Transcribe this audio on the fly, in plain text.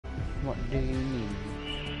What do you mean?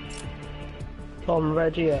 Tom,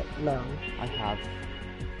 ready yet? Now. I have.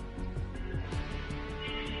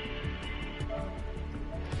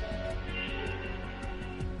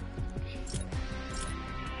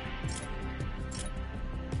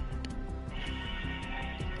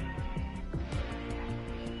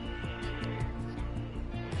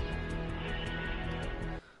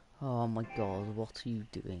 Oh my god, what are you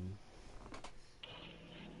doing?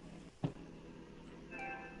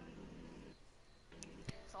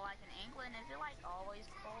 So like in England, is it like always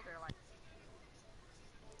cold or like?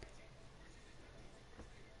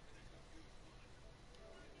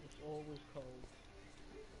 It's always cold.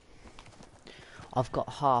 I've got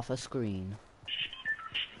half a screen.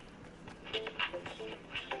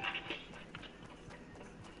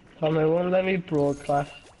 Tom, it won't let me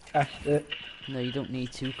broadcast it. No, you don't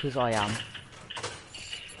need to, because I am.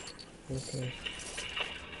 Okay.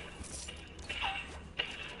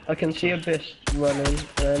 I can see Abyss running,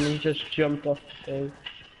 and he just jumped off the thing.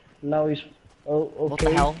 Now he's... Oh, okay. What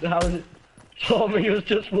the hell? How is it? Tommy was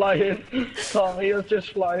just flying. Tommy was just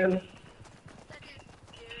flying.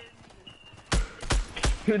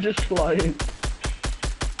 You're just flying.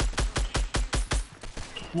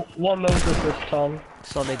 What mode is this, Tom?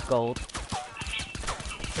 Solid gold.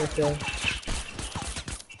 Okay.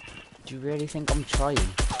 Do you really think I'm trying?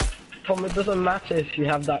 Tom, it doesn't matter if you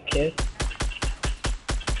have that kit.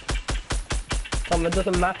 Tom, it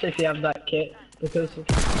doesn't matter if you have that kit, because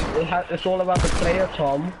it's all about the player,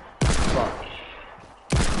 Tom. What?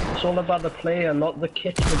 It's all about the player, not the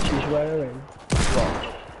kit that she's wearing.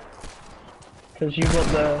 What? Because you got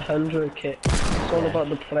the 100 kit. It's all about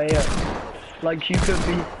the player. Like you could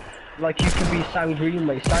be Sam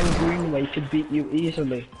Greenway. Sam Greenway could beat you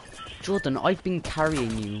easily. Jordan, I've been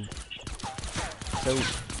carrying you. So...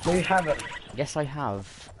 No, you haven't. Yes, I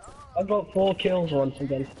have. I got 4 kills once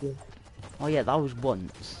against you. Oh yeah, that was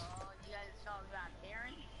once. You guys saw about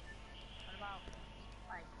Aaron? What about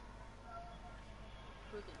like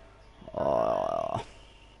cooking? Oh.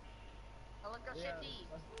 Oh look, go shit deep.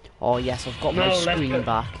 Oh yes, I've got my No, let's screen go.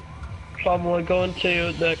 back. Tom, we're going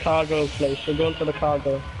to the cargo place. We're going to the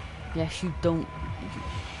cargo. Yes, you don't...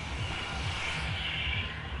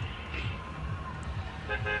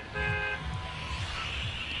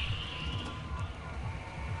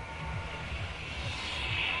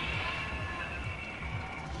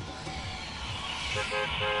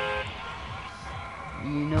 You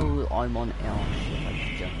know I'm on air. Shit, I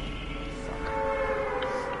jumped. Fuck.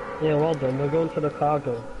 Yeah, well done. We're going to the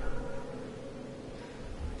cargo.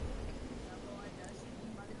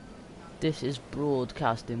 This is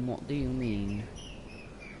broadcasting, what do you mean?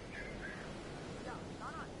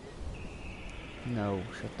 No,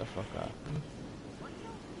 shut the fuck up.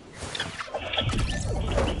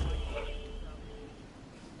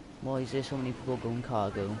 Why is there so many people going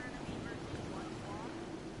cargo?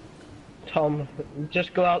 Tom,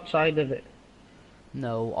 just go outside of it.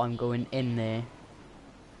 No, I'm going in there.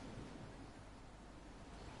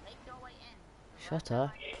 Make your way in. Shut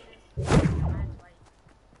up.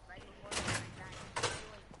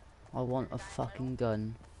 I want a fucking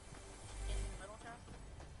gun.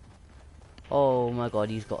 Oh my god,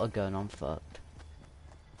 he's got a gun, I'm fucked.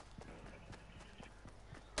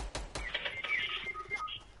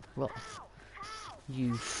 What?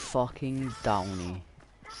 You fucking downy.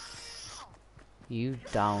 You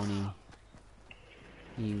downy.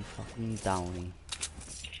 You fucking downy.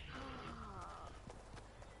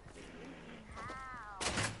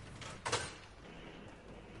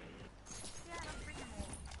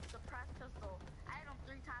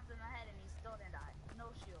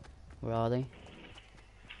 Where are they?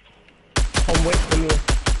 Tom, wait for me.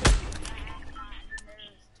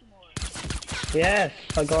 Yes,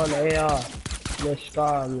 I got an AR. No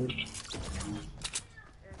scar on me.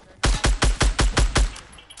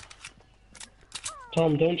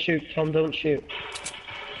 Tom, don't shoot. Tom, don't shoot.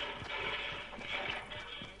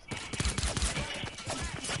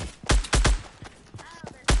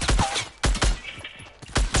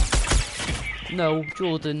 No,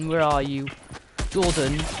 Jordan, where are you?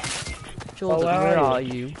 Jordan. Jordan, where are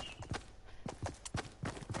you?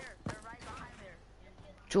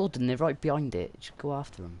 Jordan, they're right behind it. Just go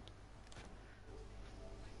after them.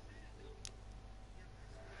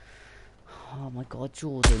 Oh my god,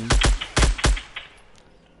 Jordan.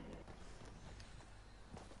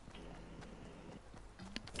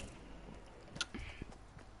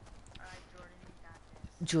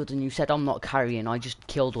 Jordan, you said I'm not carrying. I just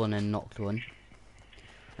killed one and knocked one.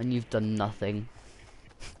 And you've done nothing.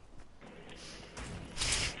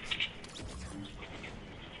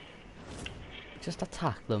 Just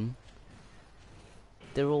attack them.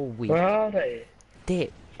 They're all weak. Where are they?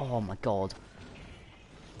 Oh my god.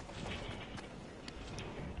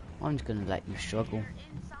 I'm just gonna let you struggle. They're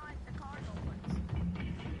inside the cargo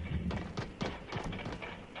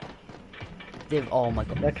place. Oh my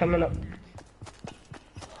god. They're coming up.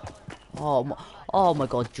 Oh my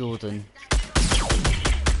god, Jordan.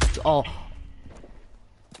 Oh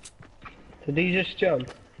Did he just jump?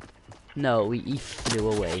 no, he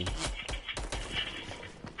flew away.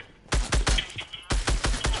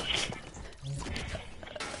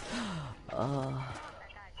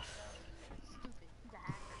 That guy's so stupid. He's a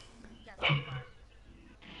hacker. He got so far.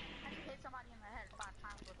 I just hit somebody in the head 5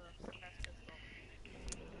 times with a suppressed pistol.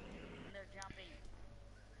 And they're jumping.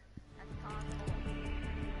 That's possible.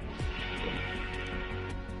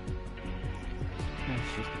 Let's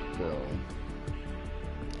just go.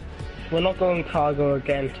 We're not going cargo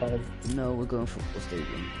again, Tom. No, we're going football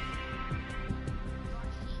stadium.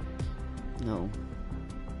 No.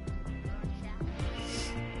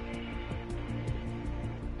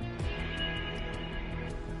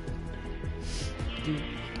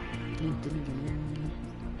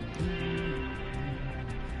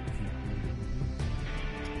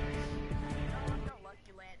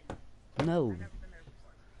 No.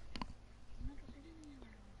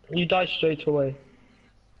 You die straight away.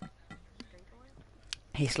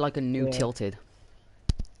 It's like a new Yeah. tilted.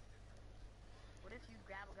 What if you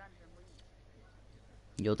grab a gun and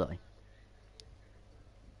leave? You'll die.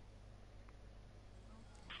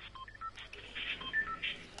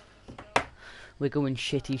 We're going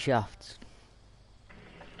shitty shafts.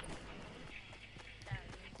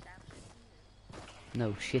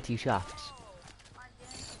 No, shitty shafts.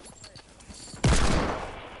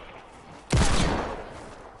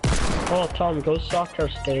 Oh, Tom, go soccer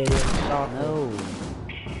stadium. Soccer. No.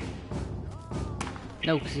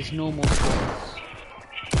 No, because it's normal sports.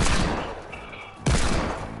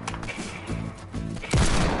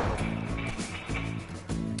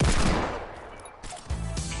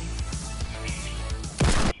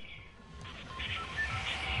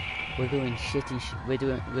 We're going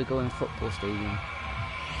we're going football stadium.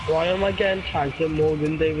 Why am I getting tagged at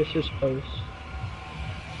Morgan Davis's post?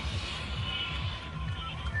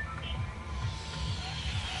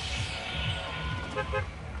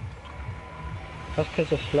 That's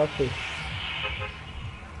because it's fluffy.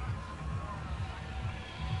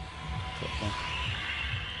 Football.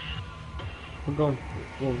 We're going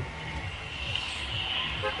football.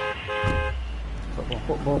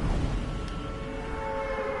 Football.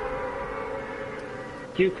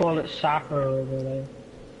 Do you call it soccer over there?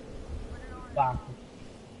 Soccer.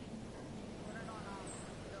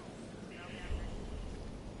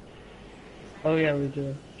 Oh yeah, we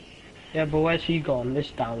do. Yeah, but where's he gone?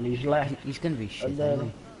 This down, he's left. He's gonna be shit. And then-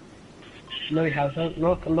 Anyway. No, he hasn't.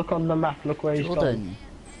 Look on the map. Look where he's gone. Jordan.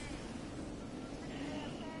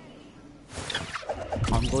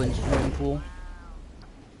 I'm going swimming pool.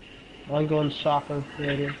 I'm going soccer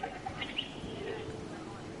stadium.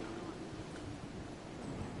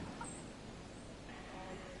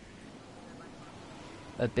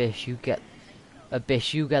 Abyss, you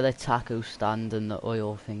get a taco stand and the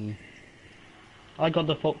oil thingy. I got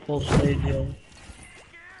the football stadium.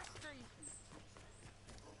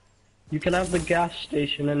 You can have the gas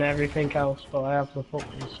station and everything else, but I have the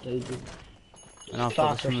football stadium. And I've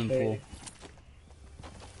got the Soccer swimming pool. stadium.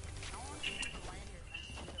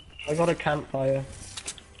 I got a campfire.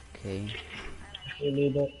 Okay. You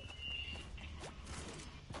need it.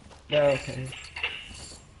 Yeah, okay.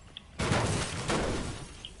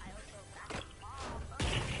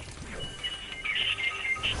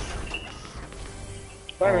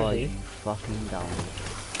 Where Oh, is he? you fucking down.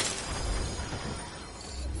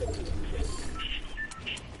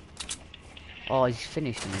 Oh, he's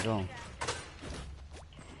finished him as well.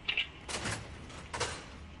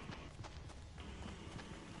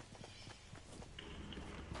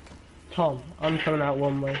 Tom, I'm coming out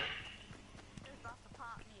one way. They're about to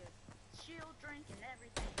pop me a shield drink and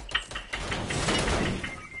everything.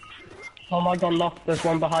 Tom, I got knocked. There's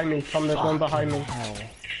one behind me. Tom, there's one behind me. Hell.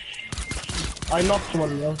 I knocked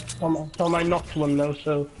one though. Tom, I knocked one though,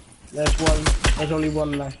 so there's only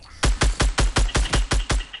one left.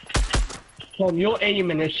 Tom, your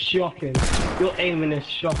aiming is shocking. Your aiming is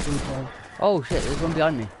shocking, Tom. Oh shit, there's one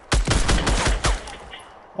behind me.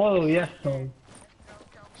 Oh, yes, Tom.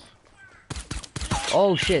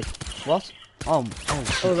 Oh shit. What? Oh, Oh,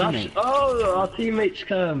 teammate. that's, oh, our teammates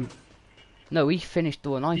come. No, he finished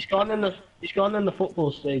the one I... He's gone in the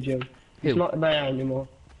football stadium. He's Who? not there anymore.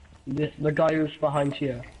 The guy who's behind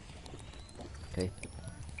here. Okay.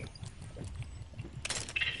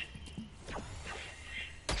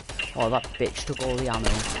 Oh, that bitch took all the ammo.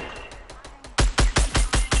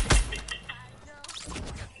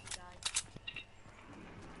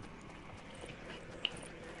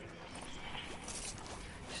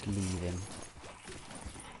 Just leave him.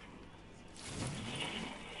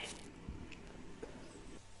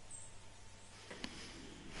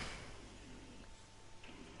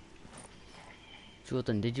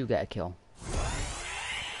 Jordan, did you get a kill?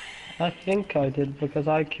 I think I did because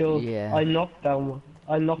I killed. Yeah. I knocked down one.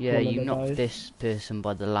 I knocked Yeah, one of you the knocked guys. this person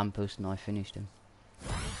by the lamppost and I finished him.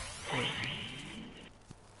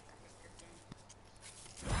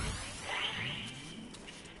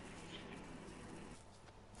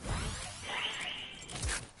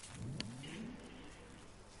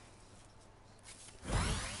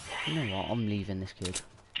 You know what? I'm leaving this kid.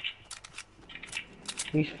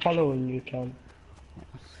 He's following you, Tom.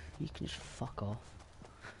 You can just fuck off.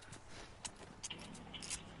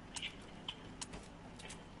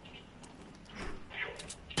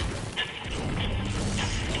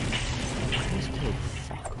 This kid,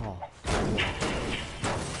 fuck off.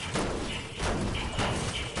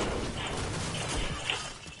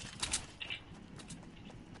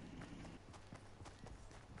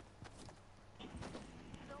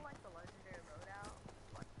 Still like the legendary loadout,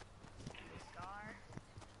 like the scar,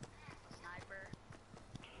 a sniper,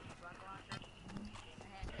 rocket launcher, a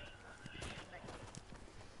handgun. Like,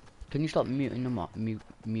 Can you stop muting your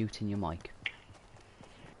muting your mic?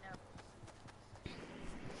 no.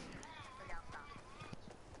 Look out, stop.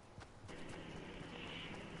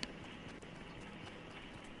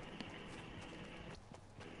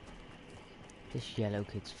 This yellow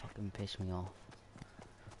kid's fucking pissed me off.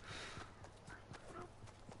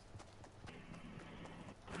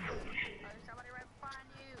 Oh, there's somebody right behind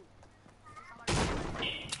you. There's somebody right behind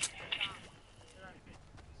you. Tom.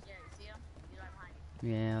 Yeah, you see him? He's right behind you.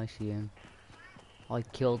 Yeah, I see him. I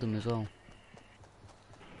killed him as well.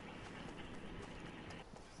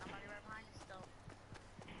 Somebody right behind you still.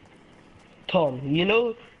 Tom, you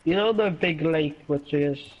know the big lake which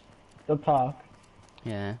is the park.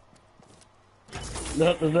 Yeah.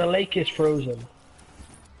 The lake is frozen.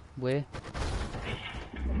 Where?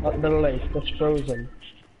 The lake that's frozen.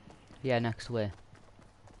 Yeah, next to where?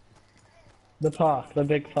 The park, the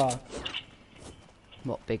big park.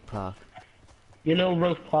 What big park? You know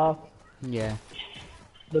Road Park, Yeah.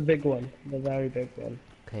 the big one, the very big one.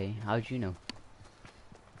 Okay, how'd you know?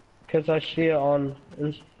 Because I see it on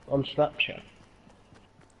Snapchat.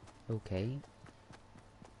 Okay.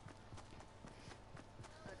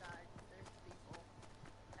 Oh god, there's people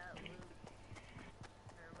at loot.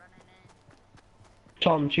 They're running in.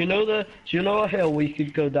 Tom, do you know a hill we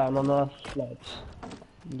could go down on our sleds?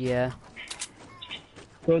 Yeah.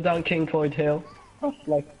 Go down King Coyd Hill. That's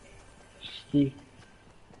like steep.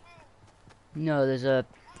 No, there's a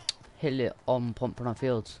hill on Pompernot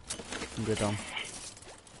Fields. You can go down.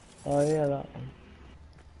 Oh yeah, that one.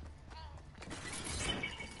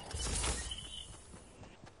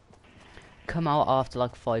 Come out after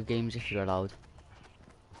like 5 games if you're allowed.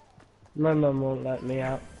 My mum won't let me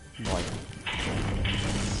out. Why?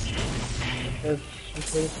 Because she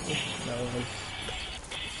thinks it's snowing.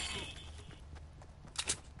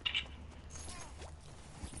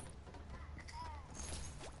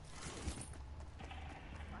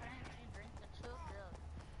 Why didn't you drink the chill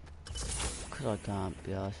pill? Because I can't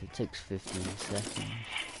be arsed. It takes 15 seconds.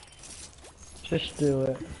 Just do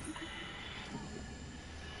it.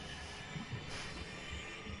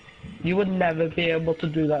 You would never be able to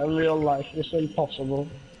do that in real life. It's impossible.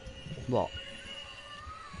 What?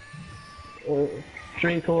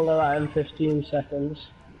 Drink all of that in 15 seconds.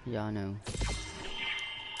 Yeah, I know.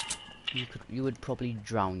 You would probably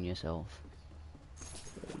drown yourself.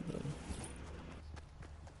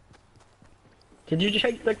 Did you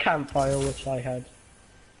check the campfire which I had?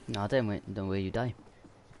 No, don't where you die.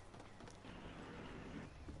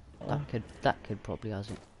 Oh. That kid probably has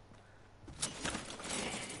it.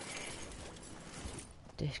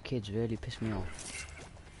 This kid's really pissed me off.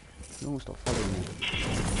 He won't stop following me.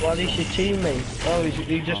 Well, he's your teammate. Oh,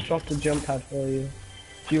 he just dropped a jump pad for you.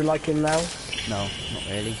 Do you like him now? No, not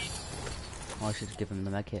really. I should give him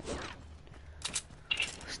the med kit.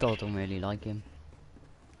 Still don't really like him.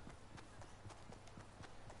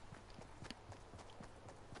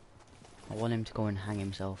 I want him to go and hang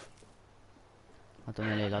himself. I don't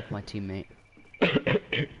really like my teammate.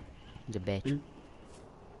 He's a bitch.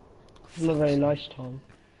 Not very nice, Tom.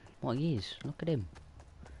 What he is? Look at him.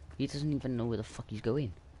 He doesn't even know where the fuck he's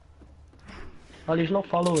going. Well, he's not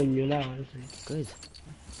following you now, is he? Good.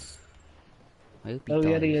 I hope he Oh,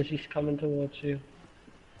 yeah, dies. he is. He's coming towards you.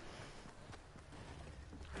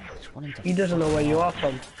 It's just want him to He doesn't know where you are,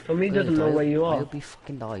 Tom. Tom, he doesn't know where you I are. hope he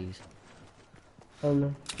fucking dies. Oh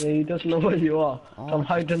no. Yeah, he doesn't know where you are. Oh, Tom,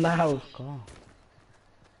 hide in the house. fuck off.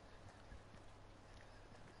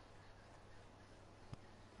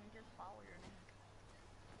 You just follow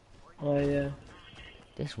your name. Oh yeah.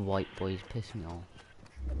 This white boy's pissing me off.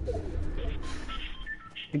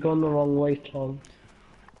 You're going the wrong way, Tom.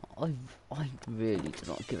 I really do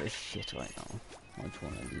not give a shit right now. I just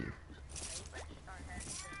want to leave. Yeah, you better start heading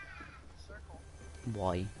to the circle.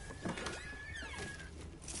 Why?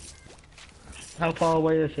 How far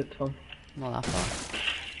away is it, Tom? Not that far.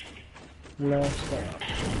 No, it's not.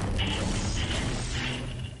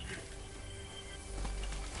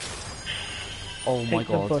 Oh my Take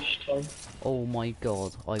the god. bush, Tom. Oh my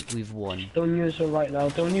god. We've won. Don't use it right now.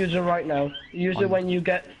 Don't use it right now. Use it when you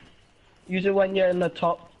get. Use it when you're in the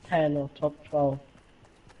top 10 or top 12.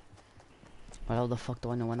 Well, how the fuck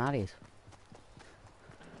do I know when that is?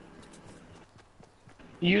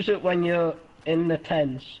 Use it when you're in the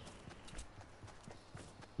 10s.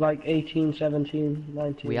 Like 18, 17,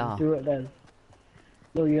 19. We are. Do it then.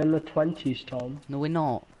 No, you're in the 20s, Tom. No, we're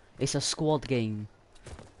not. It's a squad game.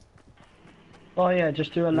 Oh yeah,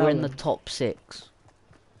 just do it now. We're in the then. top 6.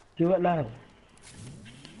 Do it now.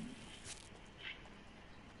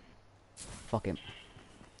 Fuck him.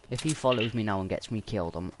 If he follows me now and gets me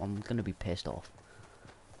killed, I'm gonna be pissed off.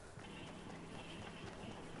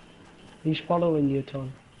 He's following you,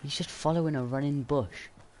 Tom. He's just following a running bush.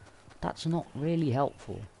 That's not really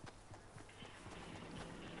helpful.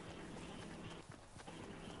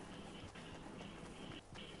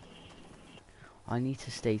 I need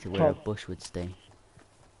to stay to where a bush would stay.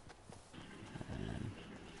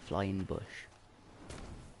 Flying bush.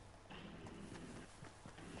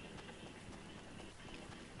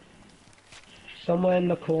 Somewhere in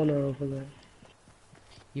the corner over there.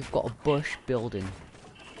 You've got a bush building.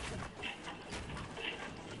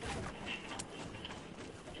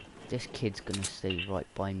 This kid's gonna stay right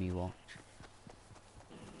by me, watch.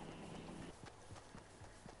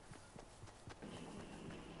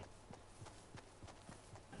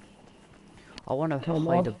 I wanna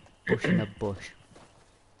hide a bush in a bush.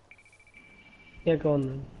 Yeah, go on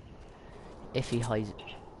then. If he hides...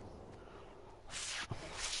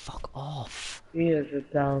 Fuck off. He is a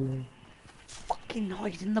downy. Fucking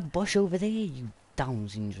hide in the bush over there, you Down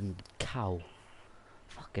syndrome cow.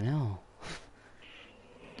 Fucking hell.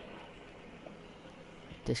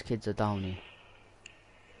 This kid's a downy.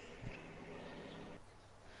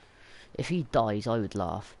 If he dies, I would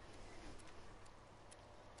laugh.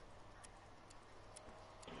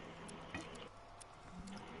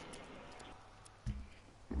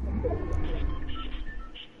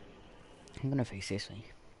 I'm gonna face this way.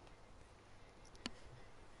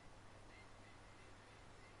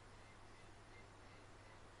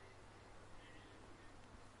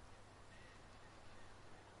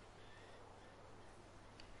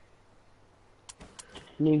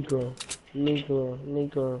 Negro, Negro,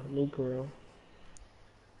 Negro, Negro,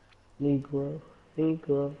 Negro,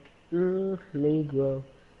 Negro, Negro,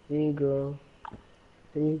 Negro,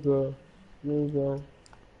 Negro, Negro,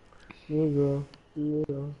 Negro,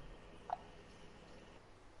 Negro.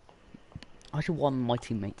 I should want my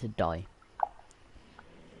teammate to die.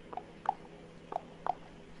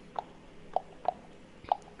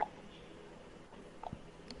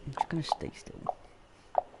 I'm just gonna stay still.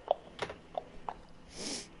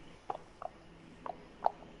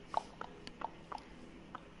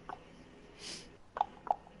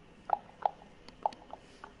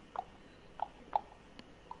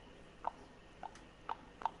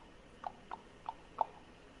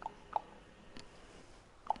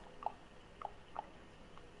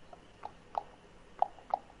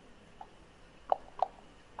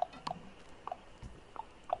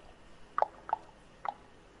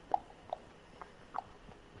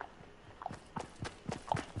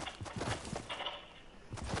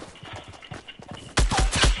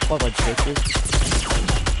 Bye bye, bitches.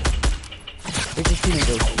 Where's this teammate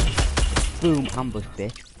go? Boom, ambush,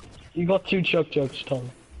 bitch. You got 2 chuck jugs,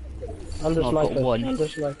 Tom. And a No, I've got sniper. one. And a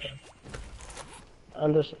sniper.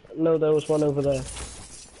 And a no, there was one over there.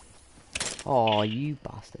 Oh, you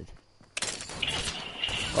bastard.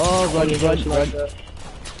 Oh, run.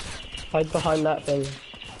 Hide behind that thing.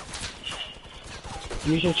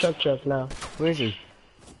 Use your chuck jug now. Where is he?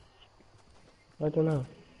 I don't know.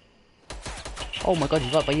 Oh my god,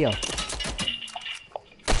 he's right by here.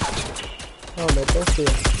 Oh, they're both here.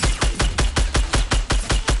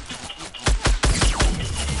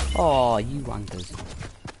 Oh, you wankers.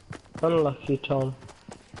 Unlucky, Tom.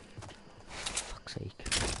 Fuck's sake.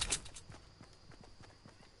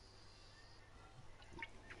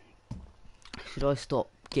 Should I stop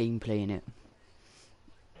gameplaying it?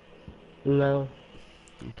 No.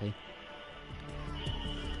 Okay.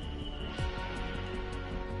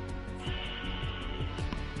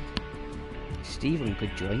 Stephen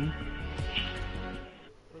could join.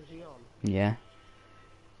 Was he on? Yeah.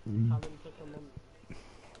 Tell him to come in.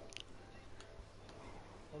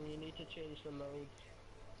 And you need to change the modes.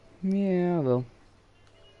 Yeah, I will.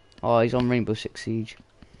 Oh, he's on Rainbow Six Siege.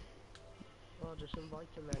 Oh, just invite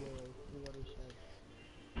him anyway, see what he said.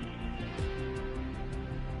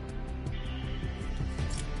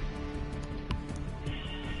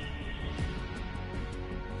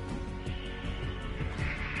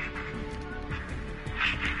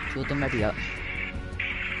 Jordan, ready up.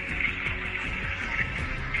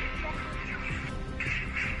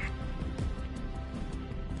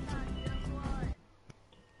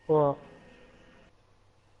 What?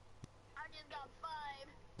 I just got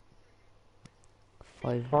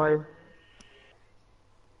 5. 5. 5?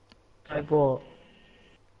 5 what?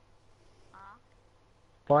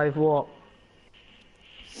 5 what?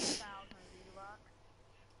 1,000 V-Bucks.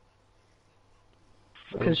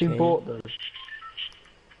 Because you Okay. bought them.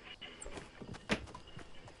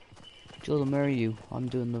 Jordan, where are you? I'm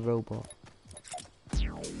doing the robot.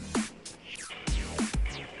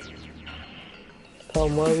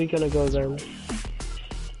 Tom, where are we gonna go then?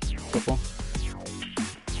 Football.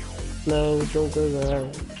 No, don't go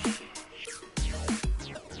there.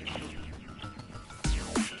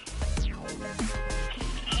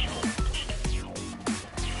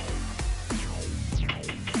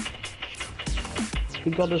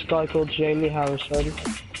 We got this guy called Jamie Harrison.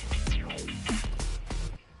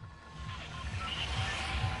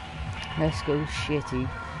 Let's go shitty.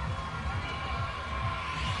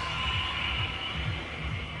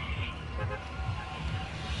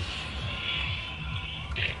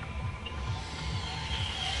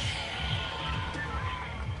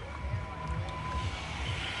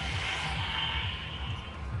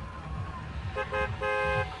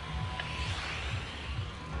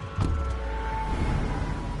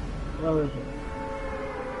 Where is it?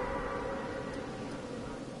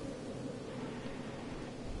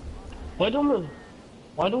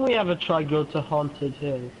 Why don't we ever try go to Haunted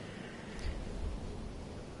Hill?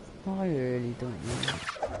 I really don't know.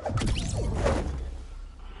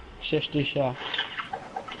 50 Chef.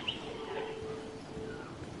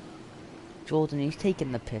 Jordan, he's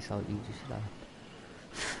taking the piss out you just like.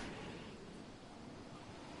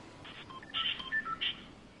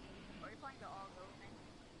 Are you playing the all-go thing?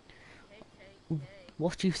 KKK.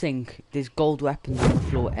 What do you think? There's gold weapons on the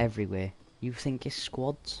floor everywhere. You think it's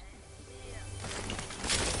squads?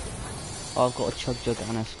 Oh, I've got a chug jug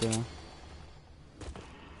and a spear. Jar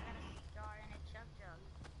in a chug jug.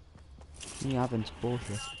 You haven't, it's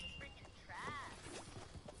bullshit. Freaking trash.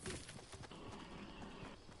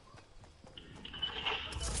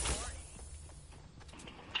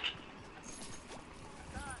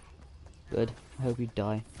 Good. I hope you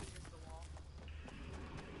die.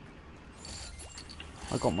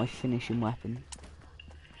 I got my finishing weapon.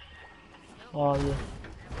 Oh yeah.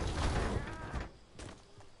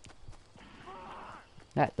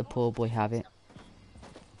 Let the poor boy have it.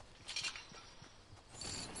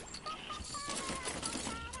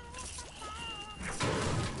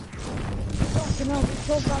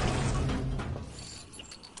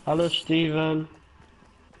 Hello, Stephen.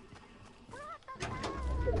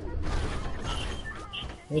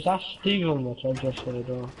 Was that Stephen that I just heard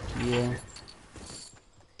of? Yeah.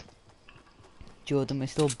 Jordan, we're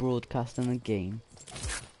still broadcasting the game.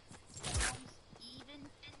 Even.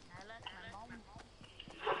 I let my mom.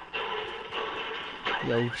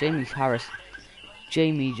 Yo, Jamie's Harris.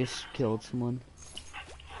 Jamie just killed someone.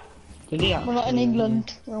 Did he We're not in actually?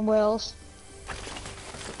 England, we're in Wales.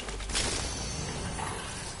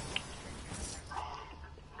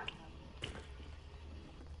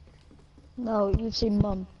 No, you've seen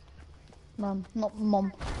mum. Mum, not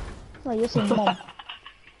mum. No, you've seen mum.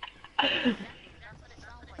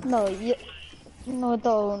 No, you... No,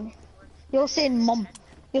 don't. You're saying mum.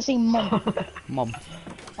 You're saying mum. Mom.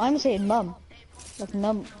 I'm saying mum. Like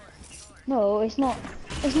mum. No, it's not.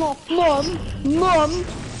 It's not mum. Mum.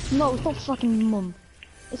 No, it's not fucking mum.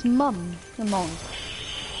 It's mum. You're mum.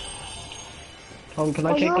 Tom, can I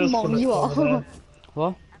Oh, take you're a those mom, bullets you over are. there?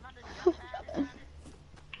 What?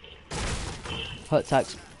 Hurt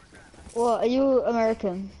tax. What, are you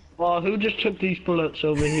American? Oh, who just took these bullets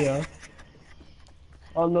over here?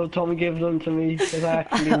 Oh no, Tommy gave them to me because I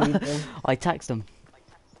actually need them. I taxed him.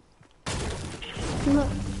 No.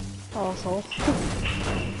 Arsehole.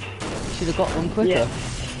 Should have got one quicker. Yeah. Do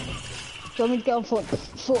you want me to get on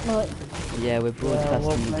Fortnite? Yeah, we're broadcasting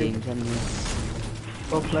well, the mate. games anyway.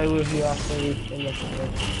 We'll play with you after we finish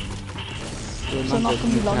this. So not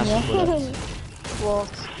gonna be long, yeah?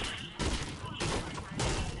 What?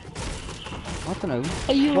 I don't know.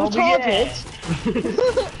 Are you Well, retarded?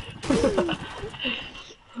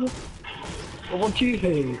 What do you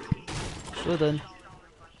think? Jordan.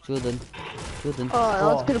 Jordan. Jordan. Alright,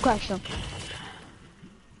 that's a good question.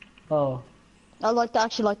 Oh,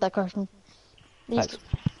 Actually like that question. Thanks.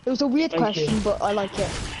 It was a weird Thank you. question, but I like it.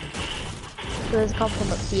 There's a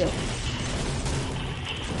compliment for you.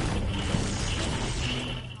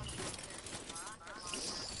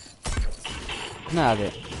 Can I have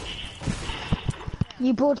it?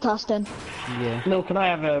 You broadcasting? Yeah. no, can I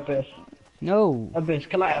have it, Abyss? No. Abyss,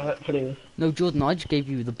 can I have it, please? No, Jordan, I just gave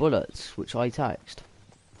you the bullets, which I taxed.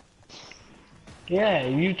 Yeah,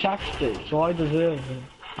 you taxed it, so I deserve it.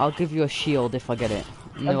 I'll give you a shield if I get it.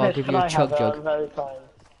 No, I'll Abyss, give can you a I chug have it? I'm jug. very kind.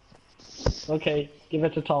 Okay, give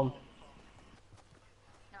it to Tom.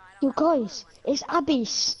 You guys, it's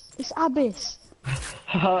Abyss. It's Abyss.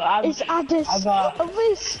 I'm, It's Abyss.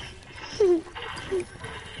 Abyss.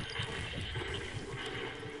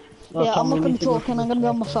 No, Yeah, Tom, I'm not we gonna need to go talk and to I'm the gonna be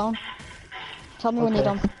on my circle. phone. Tell me when you're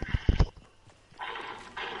Okay. done.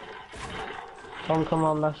 Tom, come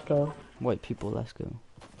on, let's go. White people, let's go.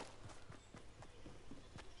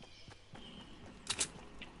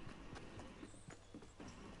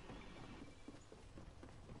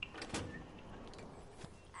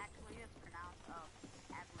 Actually, it's pronounced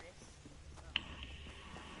Abris.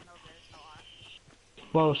 No, there's no R.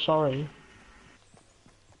 Whoa, sorry.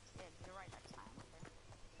 Yeah, you're right next time.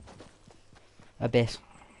 Okay. Abyss.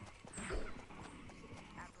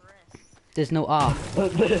 Abris. There's no R.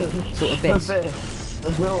 Abyss. So abyss. Abyss.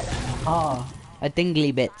 There's no R. A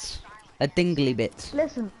dingly bits. A dingly bits.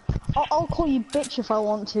 Listen, I'll call you bitch if I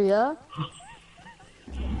want to, yeah?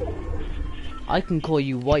 I can call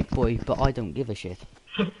you white boy, but I don't give a shit.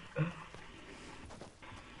 Yo,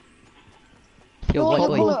 No,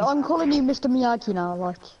 white boy. I'm calling you Mr. Miyagi now,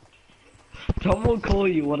 like. Tom will call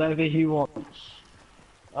you whatever he wants.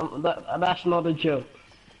 That's not a joke.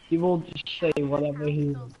 He will just say whatever he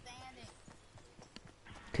wants.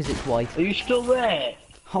 Cause it's white. Are you still there?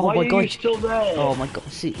 Oh Why my are you god. still there? Oh my god.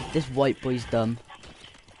 See, this white boy's dumb.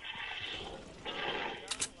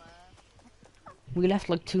 We left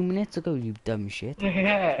like 2 minutes ago, you dumb shit.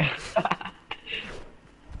 Yeah.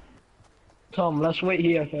 Tom, let's wait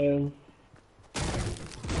here for him.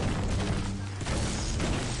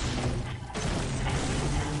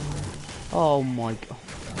 Oh my god.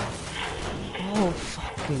 Oh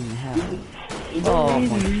fucking hell. You don't Oh need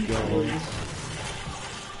my me. god. How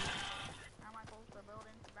am I supposed to build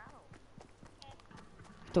into battle?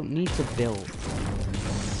 Don't need to build.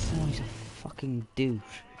 Oh, he's a fucking douche.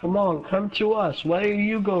 Come on, come to us. Where are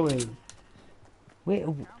you going? Wait,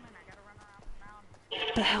 what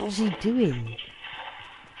the hell's he doing?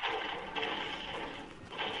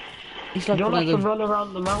 He's You like don't one have of to those. run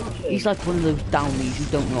around the mountain. He's like one of those downies who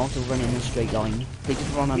don't know how to run in a straight line. They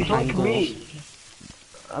just run on He's like angles. me.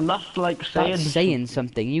 And that's like saying... That's saying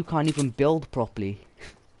something. You can't even build properly.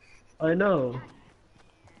 I know.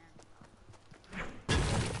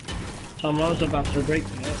 Tom, I was about to break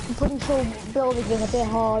that. I'm pretty sure building is a bit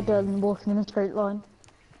harder than walking in a straight line.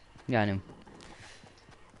 Yeah, I know.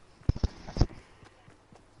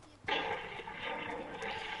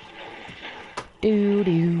 Do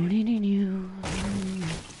do do do do.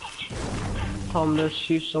 Tom,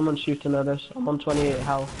 there's someone shooting at us. I'm on 28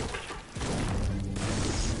 health.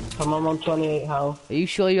 Tom, I'm on 28 health. Are you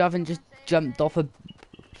sure you haven't just jumped off a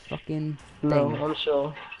fucking thing? No, I'm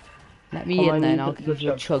sure. Let me Tom, I in then, need I'll the give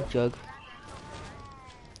you a chug chug jug.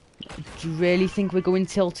 Do you really think we're going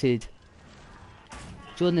tilted?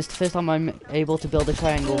 Jordan, it's the first time I'm able to build a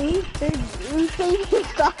triangle. Whose baby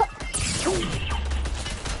is that?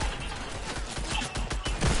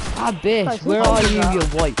 Abyss, Guys, where whose are baby you, is that? you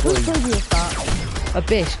white boy? Whose baby is that?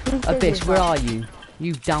 Abyss, Whose baby Abyss, is where that? are you?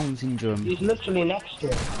 You Down syndrome. He's literally next to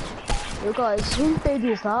him. You guys, whose baby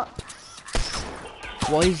is that?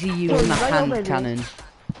 Why is he using Jordan, the is that your hand baby? cannon?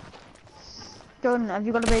 Jordan, have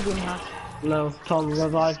you got a baby in your house? No, Tom,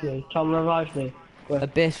 revive me. Tom, revive me. Quick.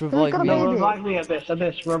 Abyss, got revive a me. No, baby? revive me, Abyss.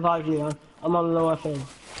 Abyss, revive me. I'm on lower thing.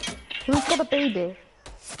 Who's got a baby?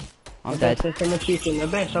 I'm Abyss, dead. there's someone shooting.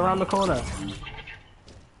 Abyss, around the corner.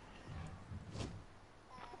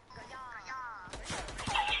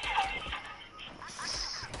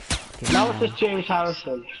 Now it's just James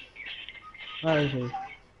Harrison. Where is he?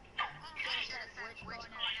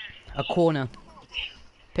 A corner.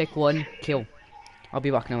 Pick one, kill. I'll be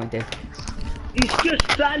back now in death. He's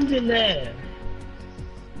just standing there.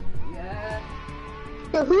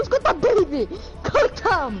 Yo, who's got that baby? God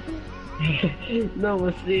damn! No,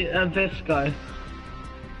 it's this guy.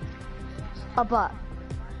 I bet.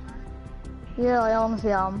 Yeah, I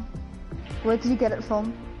honestly am. Where did you get it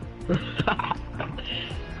from?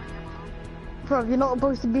 Bro, you're not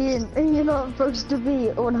supposed to be you're not supposed to be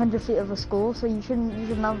 100 feet of a school, so you shouldn't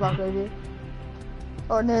have that, baby.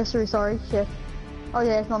 Or nursery, sorry, shit. Oh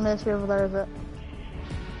yeah, it's not nursery over there, is it?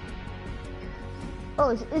 Oh,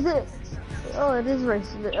 is it? Oh, it is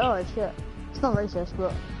racist. Oh shit. It's not racist,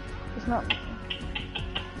 but it's not.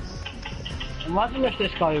 Imagine if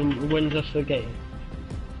this guy wins us the game.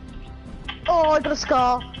 Oh, I got a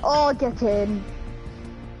scar. Oh, get in.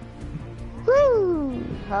 Woo!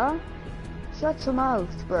 Huh? Shut your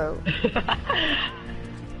mouth, bro.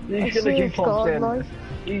 He's gonna keep on saying life.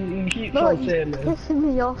 this. He keeps No, on he's saying this. pissing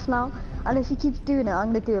me off now. And if he keeps doing it, I'm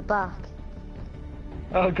gonna do it back.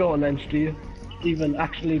 Oh, go on then, Steve. Steven,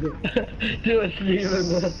 actually do it,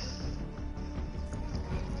 Steven.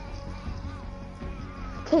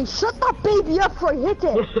 Okay, shut that baby up before I hit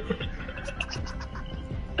it.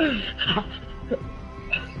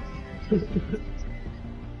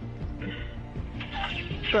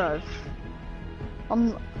 Bro.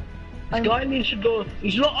 This guy needs to go.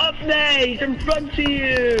 He's not up there. He's in front of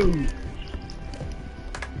you.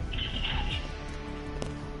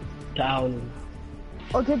 Down.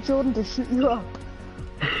 I'll get Jordan to shoot you up.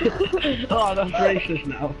 Oh, that's racist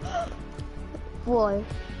now. Why?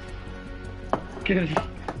 Because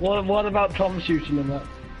what about Tom shooting him up?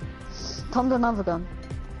 Tom don't have a gun.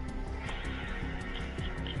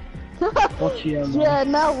 What's he on? Yeah,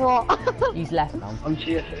 now what? He's left now. I'm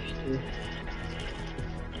tier 50.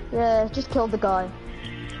 Yeah, just killed the guy.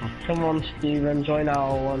 Come on, Steven, join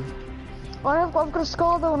our one. I've got a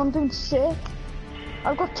scar though and I'm doing sick.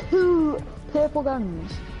 I've got 2 purple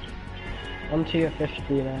guns. I'm tier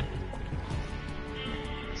 50 now.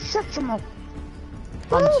 Shut your mouth.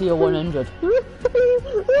 I'm tier 100.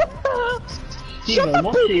 Steven,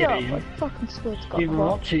 what tier are you? I fucking swear to God. Steven,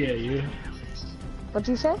 what tier are you? What'd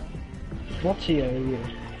you say? What tier are you?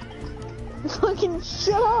 Fucking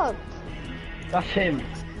shut up! That's him.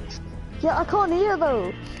 Yeah, I can't hear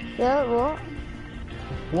though. Yeah, what?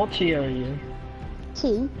 What tier are you?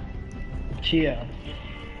 T? Tier.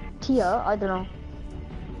 Tia? I don't know.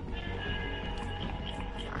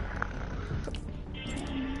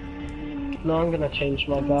 No, I'm gonna change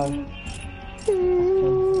my bag.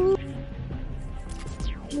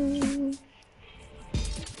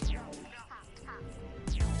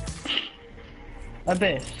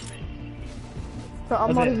 Abyss. But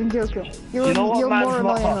I'm not even joking. You're, you know what you're man's more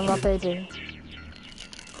not annoying hot than is? that baby.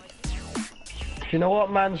 Do you know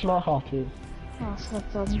what man's not hot is? Oh,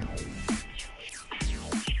 shut up.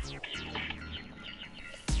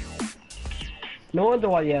 No wonder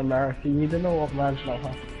why you're American, you don't know what man's not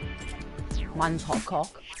hot. Man's hot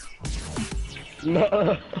cock.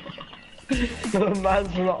 No.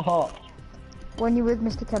 Man's not hot. When you with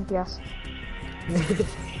Mr. Kemp, yes.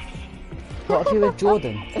 What if you with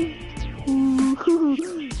Jordan?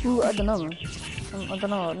 Ooh, I don't know. I don't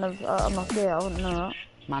know. I'm not gay. I wouldn't know that.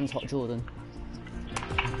 Man's hot Jordan.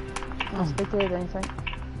 That's big weird, anything.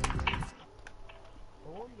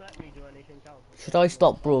 Should I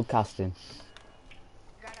stop broadcasting?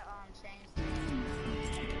 Gotta change.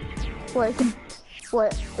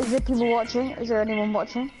 Wait, is there people watching? Is there anyone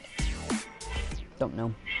watching? Don't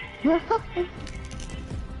know.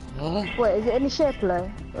 Wait, is it in the share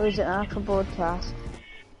play? Or is it an actual broadcast?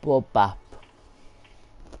 Bob bap.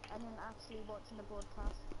 Anyone actually watching the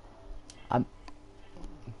broadcast? I'm.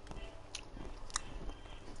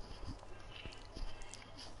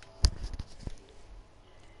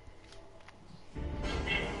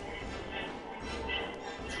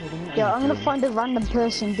 Yeah, I'm gonna find a random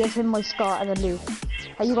person, give him my scar, and then leave.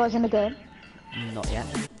 Are you guys in the game? Not yet.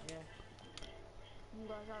 You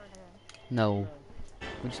guys are in the game. No.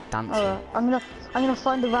 We're just dancing. Alright, I'm gonna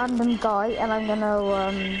find a random guy, and I'm gonna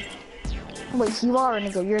Wait, so you are in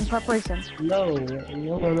the game? You're in preparation? No. Yeah, I'm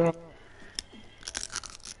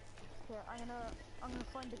gonna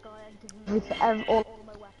find a guy and give him all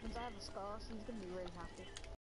my weapons. I have a scar, so he's gonna be really happy.